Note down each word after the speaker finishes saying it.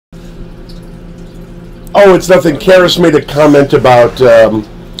Oh, it's nothing. Karis made a comment about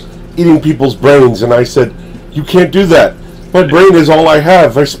eating people's brains, and I said, you can't do that. My brain is all I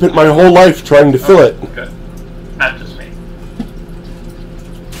have. I spent my whole life trying to fill it. Good. Not just me.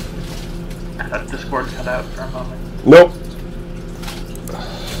 I thought Discord cut out for a moment. Nope.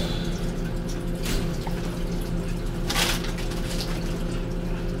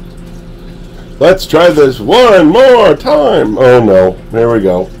 Let's try this one more time. Oh no. There we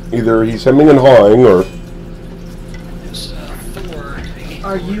go. Either he's hemming and hawing, or...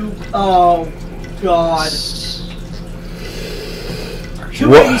 Are you... Oh, God. 2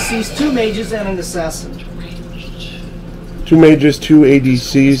 ADCs, 2 mages, and an assassin. 2 mages, 2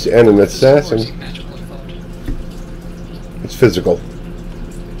 ADCs, and an assassin. It's physical.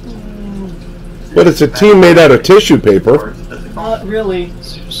 But it's a team made out of tissue paper. Not really.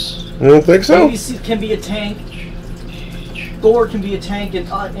 I don't think so. ADC can be a tank. Thor can be a tank, and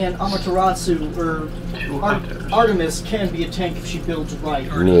Amaterasu, or Artemis can be a tank if she builds right.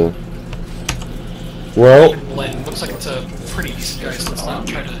 Yeah. Well... Looks like it's a pretty decent guy, so let's not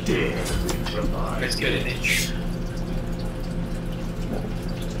try to get an inch.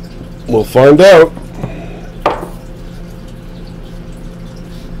 We'll find out.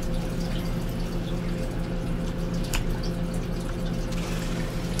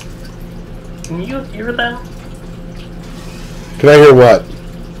 Can you hear them? Can I hear what?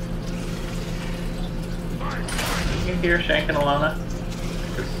 Can you hear Shank and Alana?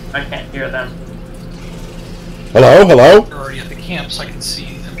 I can't hear them. Hello? Hello? They're already at the camp, so I can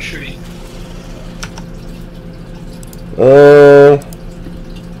see them shooting. They're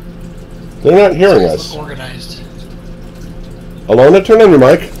not hearing us. Organized. Alona, turn on your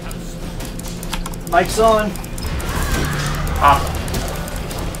mic. Mic's on.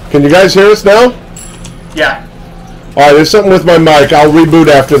 Awesome. Can you guys hear us now? Yeah. Alright, there's something with my mic. I'll reboot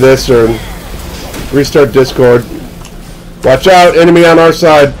after this or restart Discord. Watch out, enemy on our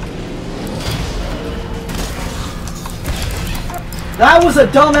side. That was a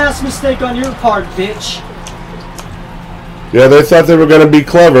dumbass mistake on your part, bitch. Yeah, they thought they were going to be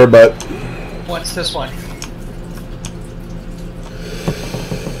clever, but... What's this one?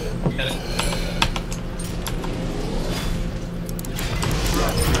 Get it.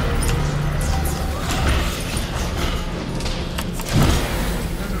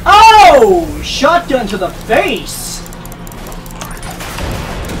 Oh! Shotgun to the face!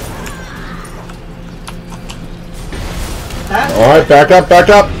 Alright, back up, back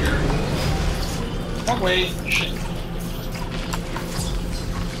up! Wrong way. Shit.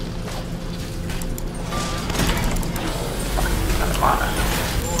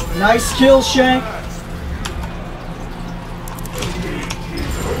 Nice kill, Shank.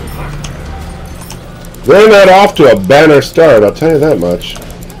 They're not off to a banner start, I'll tell you that much.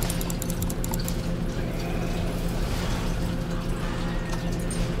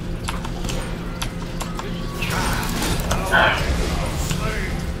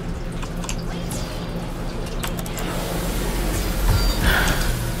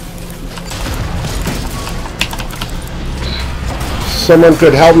 Someone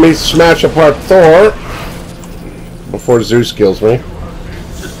could help me smash apart Thor before Zeus kills me.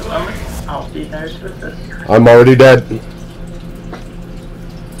 Just a moment. I'll be nice with this. I'm already dead.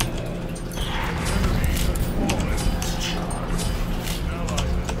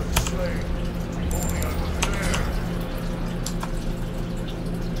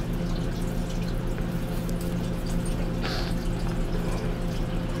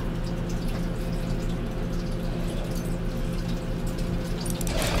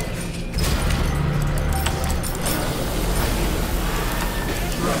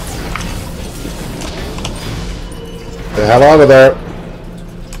 The hell out of there.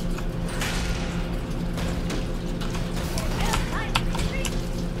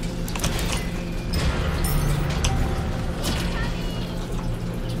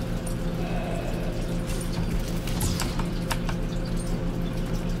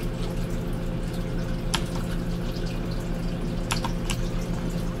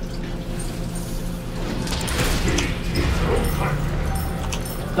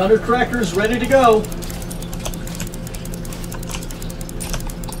 Thundercracker's ready to go.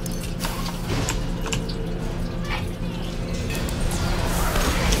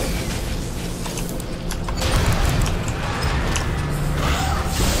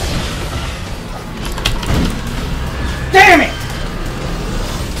 Damn it!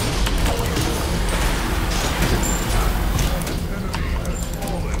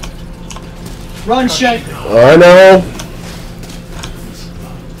 Run, Shank. I know.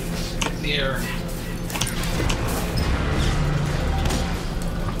 In the air.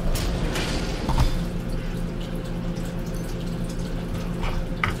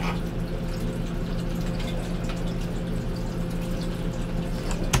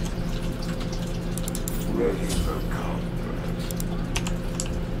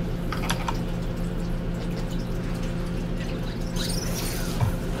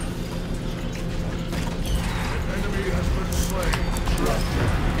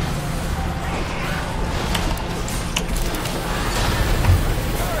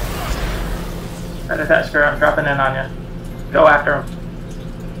 Tasker, I'm dropping in on you. Go after him.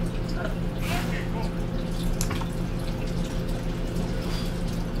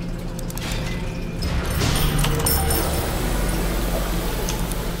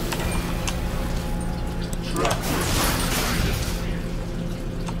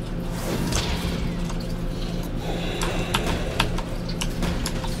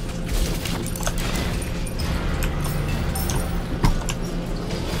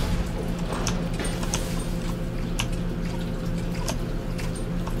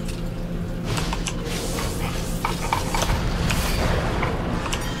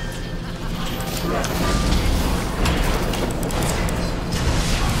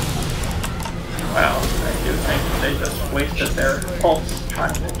 Well, I do think they just wasted their pulse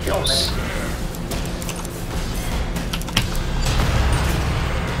trying to kill me.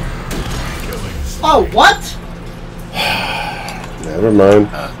 Oh, what? Never mind.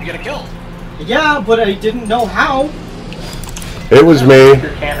 You got a kill. Yeah, but I didn't know how. It was me.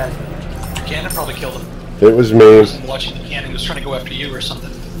 Your cannon. Your cannon probably killed him. It was I me. wasn't watching the cannon. He was trying to go after you or something.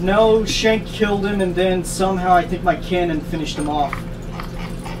 No, Shank killed him, and then somehow I think my cannon finished him off.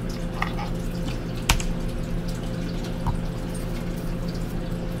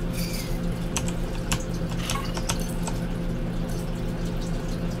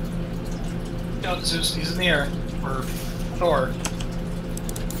 No, Zeus, he's in the air. Or Thor.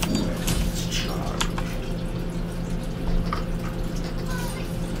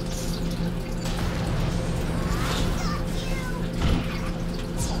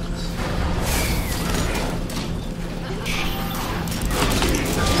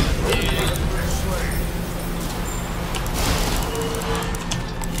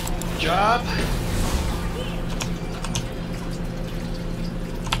 Job.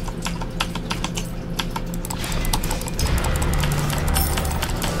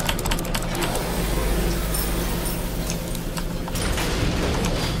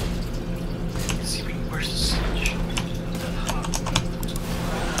 See if we can push the switch.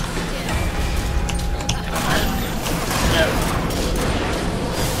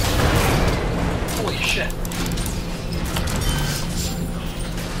 Holy shit.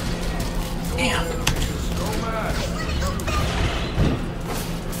 Damn.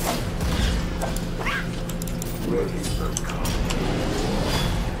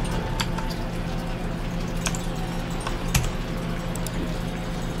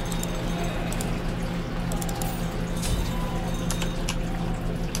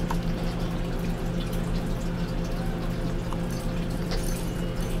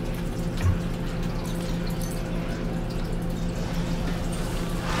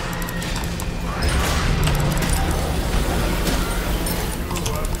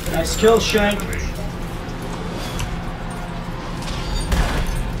 Nice kill, Shank.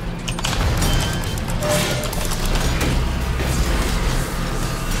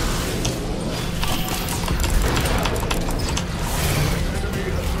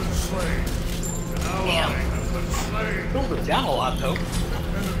 Build it down a lot, though.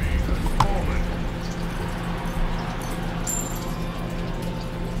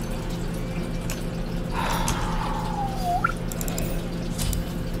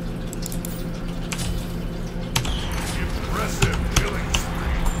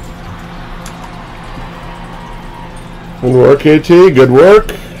 Good work, AT. Good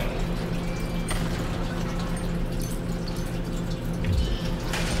work.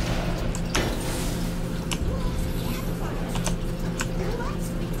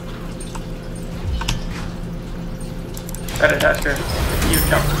 Tasker, if you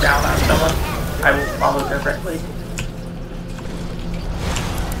jump down on someone, I will follow directly.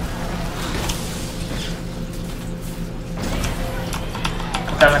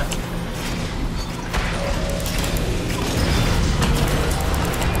 I'm coming.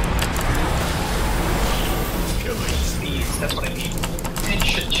 That's what I need. And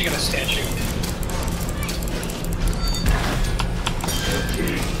she got a statue.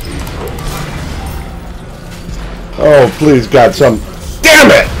 Oh, please, God, some.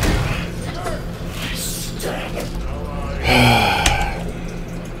 Damn it!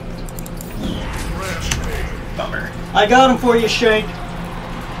 Bummer. I got him for you, Shank.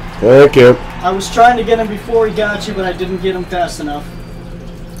 Thank you. I was trying to get him before he got you, but I didn't get him fast enough.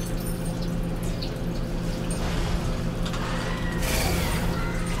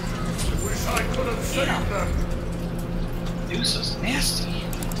 Zeus is nasty.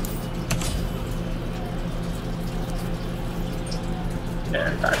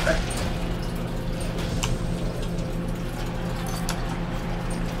 There, Tasker.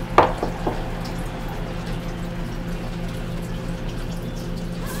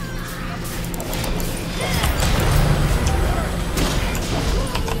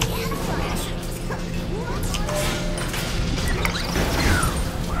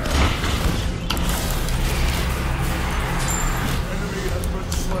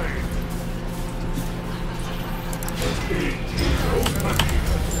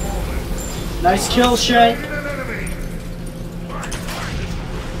 Nice kill, Shank.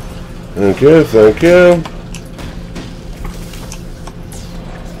 Thank you, thank you.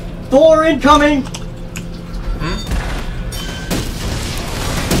 Thor incoming!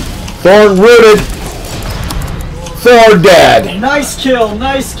 Thor rooted. Thor dead. Nice kill,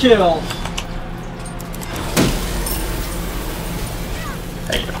 nice kill.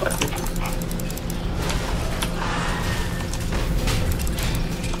 Thank you.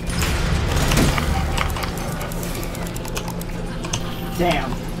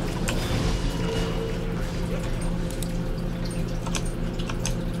 Damn.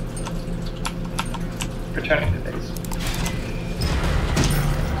 Returning to base.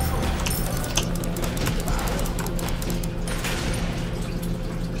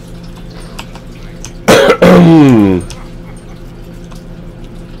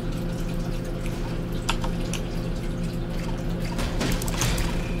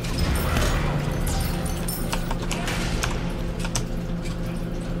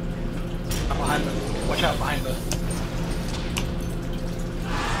 Behind them. Watch out behind them.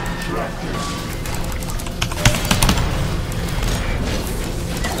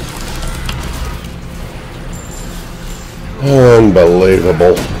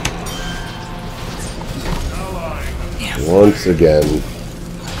 Unbelievable. Once again.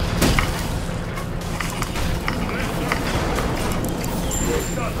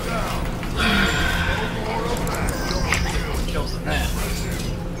 Kills than that.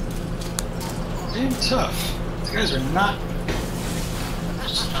 Damn tough. These guys are not.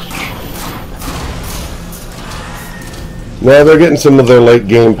 No, they're getting some of their late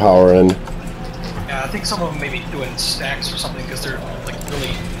game power in. Yeah, I think some of them may be doing stacks or something because they're like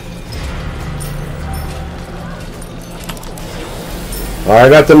really. I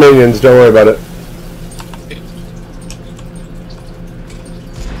got the minions, don't worry about it.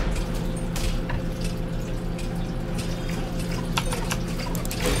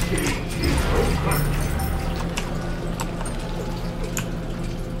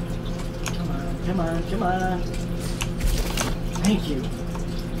 Come on, come on. Thank you.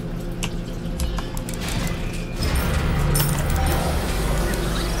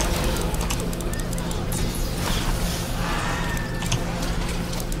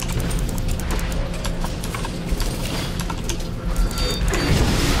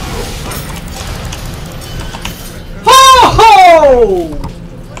 Ho-ho!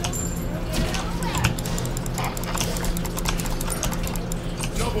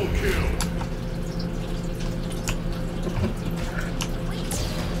 Double kill.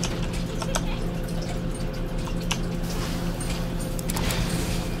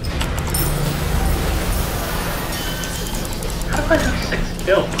 How do I have 6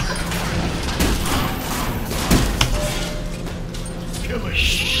 kills? Killing.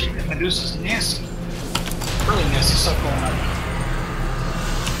 Shit, that Medusa's nasty. Really nasty stuff going on.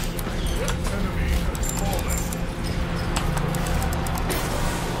 Enemy has fallen.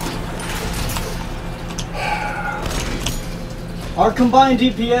 Our combined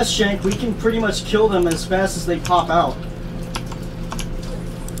DPS, Shank, we can pretty much kill them as fast as they pop out.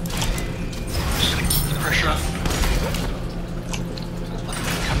 Just gonna keep the pressure up. Let them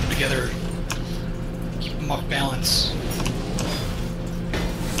come together. Keep them off balance.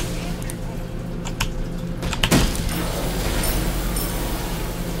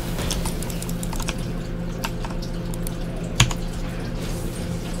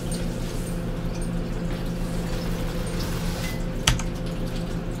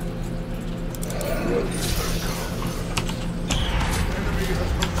 Enemy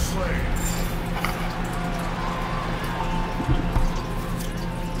has been slain.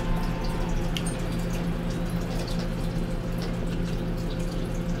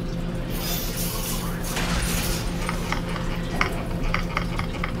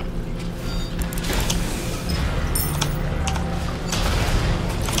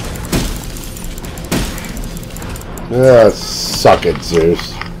 Ah, suck it,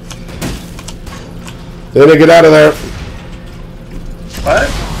 Zeus. Then get out of there. What?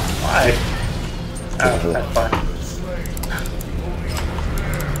 Why? Oh, that's fine.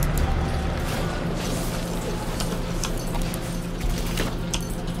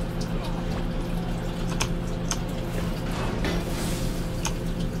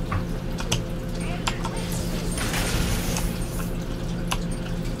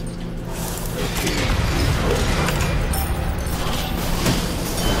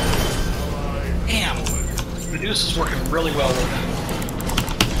 Damn! Medusa's working really well with them.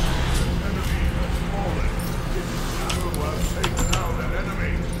 Enemy has fallen. You have taken out an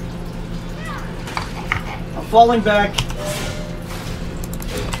enemy. I'm falling back.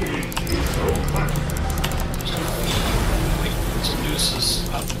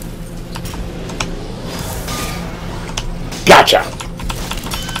 Gotcha!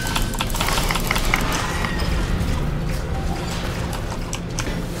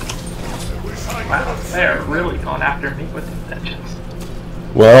 Wow, they're really going after me with intentions.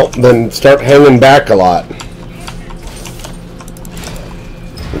 Well, then start hanging back a lot.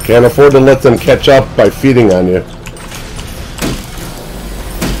 You can't afford to let them catch up by feeding on you.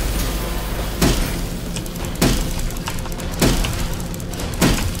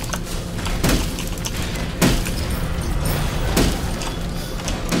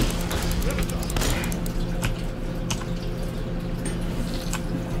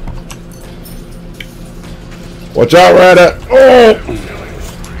 Watch out, Rata! Oh!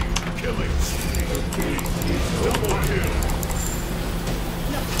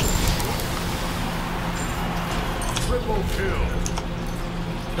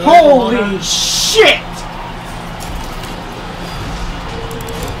 Holy shit!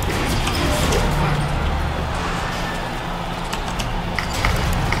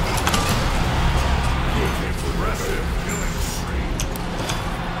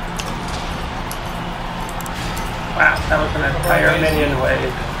 Wow, that was an entire minion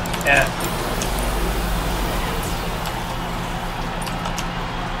wave. Yeah.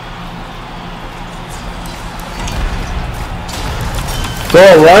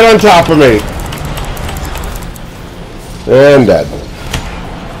 Go right on top of me. And dead.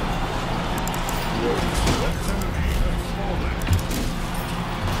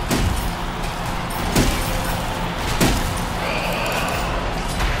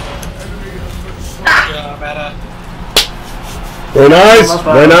 Very nice,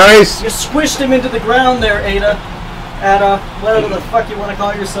 very nice. You squished him into the ground there, Ada. Whatever the fuck you want to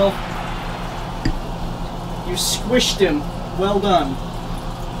call yourself. You squished him. Well done.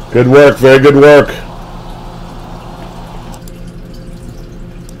 Good work, very good work.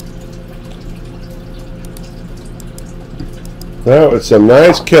 That was some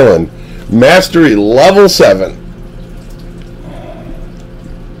nice killing. Mastery level 7.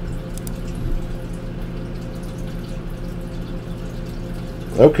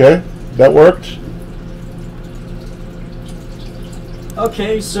 Okay, that worked.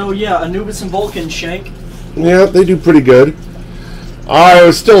 Okay, so yeah, Anubis and Vulcan, Shank. Yeah, they do pretty good. I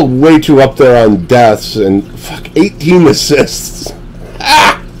was still way too up there on deaths and fuck 18 assists.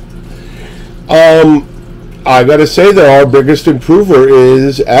 Ah! I gotta say that our biggest improver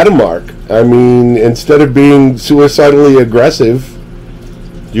is Adamark. I mean, instead of being suicidally aggressive,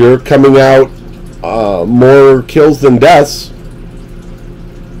 you're coming out more kills than deaths,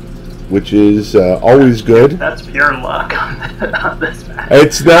 which is always good. That's pure luck on this match.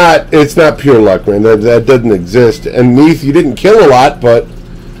 It's not pure luck, man. That doesn't exist. And Neith, you didn't kill a lot, but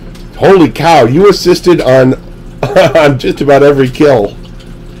holy cow, you assisted on on just about every kill.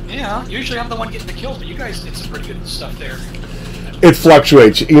 Yeah, usually I'm the one getting the kills, but you guys did some pretty good stuff there. It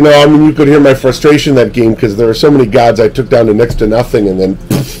fluctuates. You know, I mean, you could hear my frustration that game because there were so many gods I took down to next to nothing, and then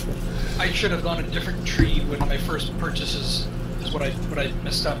poof. I should have gone a different tree when my first purchases is what I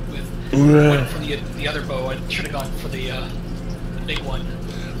messed up with. Right. Went for the other bow. I should have gone for the big one.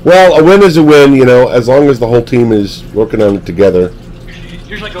 Well, a win is a win, you know, as long as the whole team is working on it together.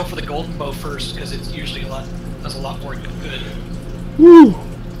 Usually I go for the golden bow first because it's usually does a lot more good. Woo!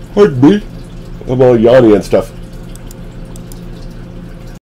 Hard beat. I'm all yawny and stuff.